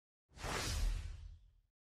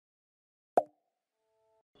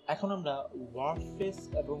এখন আমরা warp face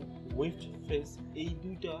এবং ওয়েফট ফেস এই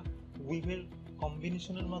দুইটা উইভের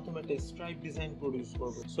কম্বিনেশনের মাধ্যমে একটা স্ট্রাইপ ডিজাইন প্রডিউস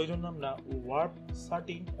করব। সেই জন্য আমরা ওয়ার্প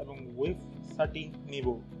সাটিন এবং ওয়েফট সাটিন নিব।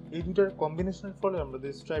 এই দুটার কম্বিনেশনের ফলে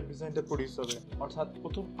আমাদের স্ট্রাইপ ডিজাইনটা প্রডিউস হবে। অর্থাৎ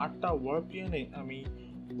প্রথম 8টা ওয়ার্প এনে আমি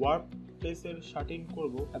ওয়ার্প ফেসের শাটিন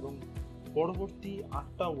করব এবং পরবর্তী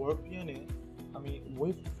 8টা ওয়ার্প এনে আমি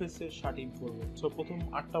ওয়েফট ফেসের শাটিন করব। সো প্রথম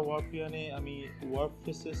 8টা ওয়ার্প এনে আমি ওয়ার্প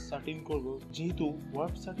ফেসের শাটিন করব। যেহেতু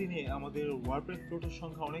ওয়ার্প শাটিনে আমাদের ওয়ার্পের ফ্লোটের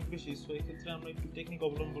সংখ্যা অনেক বেশি, সো এক্ষেত্রে আমরা একটু টেকনিক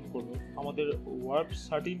অবলম্বন করব। আমাদের ওয়ার্প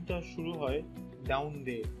শাটিনটা শুরু হয় ডাউন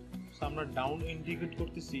দিয়ে। সো আমরা ডাউন ইন্ডিকেট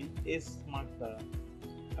করতেছি এস মার্ক দ্বারা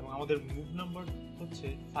এবং আমাদের মুভ নাম্বার হচ্ছে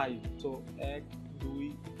 5। সো 1 2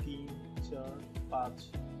 3 4 5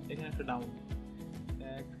 এখানে একটা ডাউন,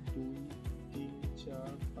 1 2 3 4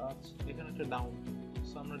 5 এখানে একটা ডাউন।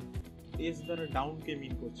 সো আমরা এস দ্বারা ডাউনকে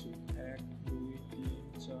মিন করছি 1 2 3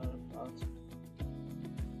 4 5।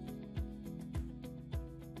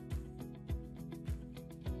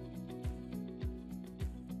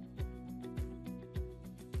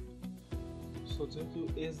 সো যেহেতু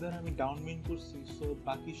এস দ্বারা আমি ডাউন মিন করছি, সো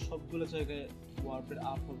বাকি সবগুলো জায়গায় ওয়ার্পের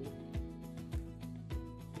আপ হবে।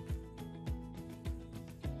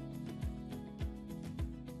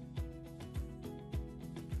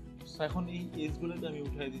 এখন এই এজ গুলোকে আমি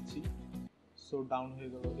উঠাই দিচ্ছি। সো ডাউন হয়ে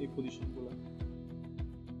গেল এই পজিশনগুলো।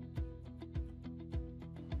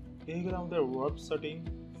 এই গেল আমাদের ওয়ার্প সেটিং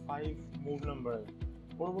 5 মুভ নাম্বার।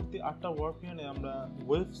 পরবর্তী 8টা ওয়ার্প এনে আমরা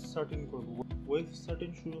ওয়েফট সেটিং করব। ওয়েফট সেটিং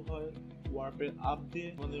শুরু হয় ওয়ার্পের আপ দিয়ে।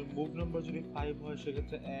 আমাদের মুভ নাম্বার যদি 5 হয়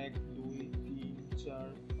সেক্ষেত্রে 1 2 3 4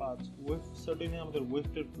 5। ওয়েফট সেটিংয়ে আমাদের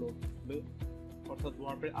ওয়েফটের ফ্লো হবে, অর্থাৎ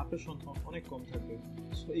ওয়ার্পের আপের সংখ্যা অনেক কম থাকবে।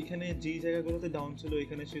 সো এখানে যেই জায়গাগুলোতে ডাউন ছিল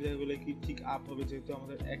এখানে সেই জায়গাগুলো কি ঠিক আপ হবে, যেহেতু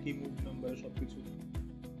আমাদের একই মুভ নাম্বারে সবকিছু।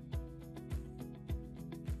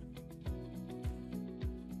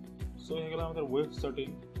 সো হয়ে গেল আমাদের ওয়েফট সেটিং।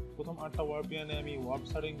 প্রথম 8টা ওয়ার্প এনে আমি ওয়ার্প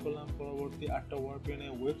সেটিং করলাম, পরবর্তী 8টা ওয়ার্প এনে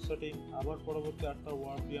ওয়েফট সেটিং, আবার পরবর্তী 8টা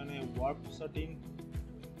ওয়ার্প এনে ওয়ার্প সেটিং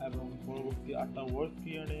এবং পরবর্তী 8টা ওয়ার্প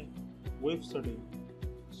এনে ওয়েফট সেটিং।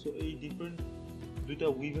 সো এই ডিফারেন্ট দুইটা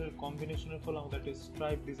উইভের কম্বিনেশনের ফলে আমাদের একটা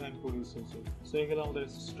স্ট্রাইপ ডিজাইন প্রডিউস হয়েছে। সো এগুলো আমাদের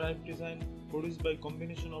stripe design produce by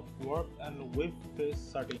combination of warp and weft face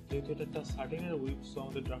satin. যেহেতু এটা একটা সাটিনের উইভ, সো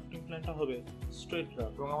আমাদের ড্রাফটিং প্ল্যানটা হবে স্ট্রেট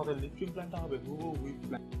ড্রাফট এবং আমাদের লিফটিং প্ল্যানটা হবে হুবহু উইভ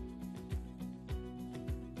প্ল্যান।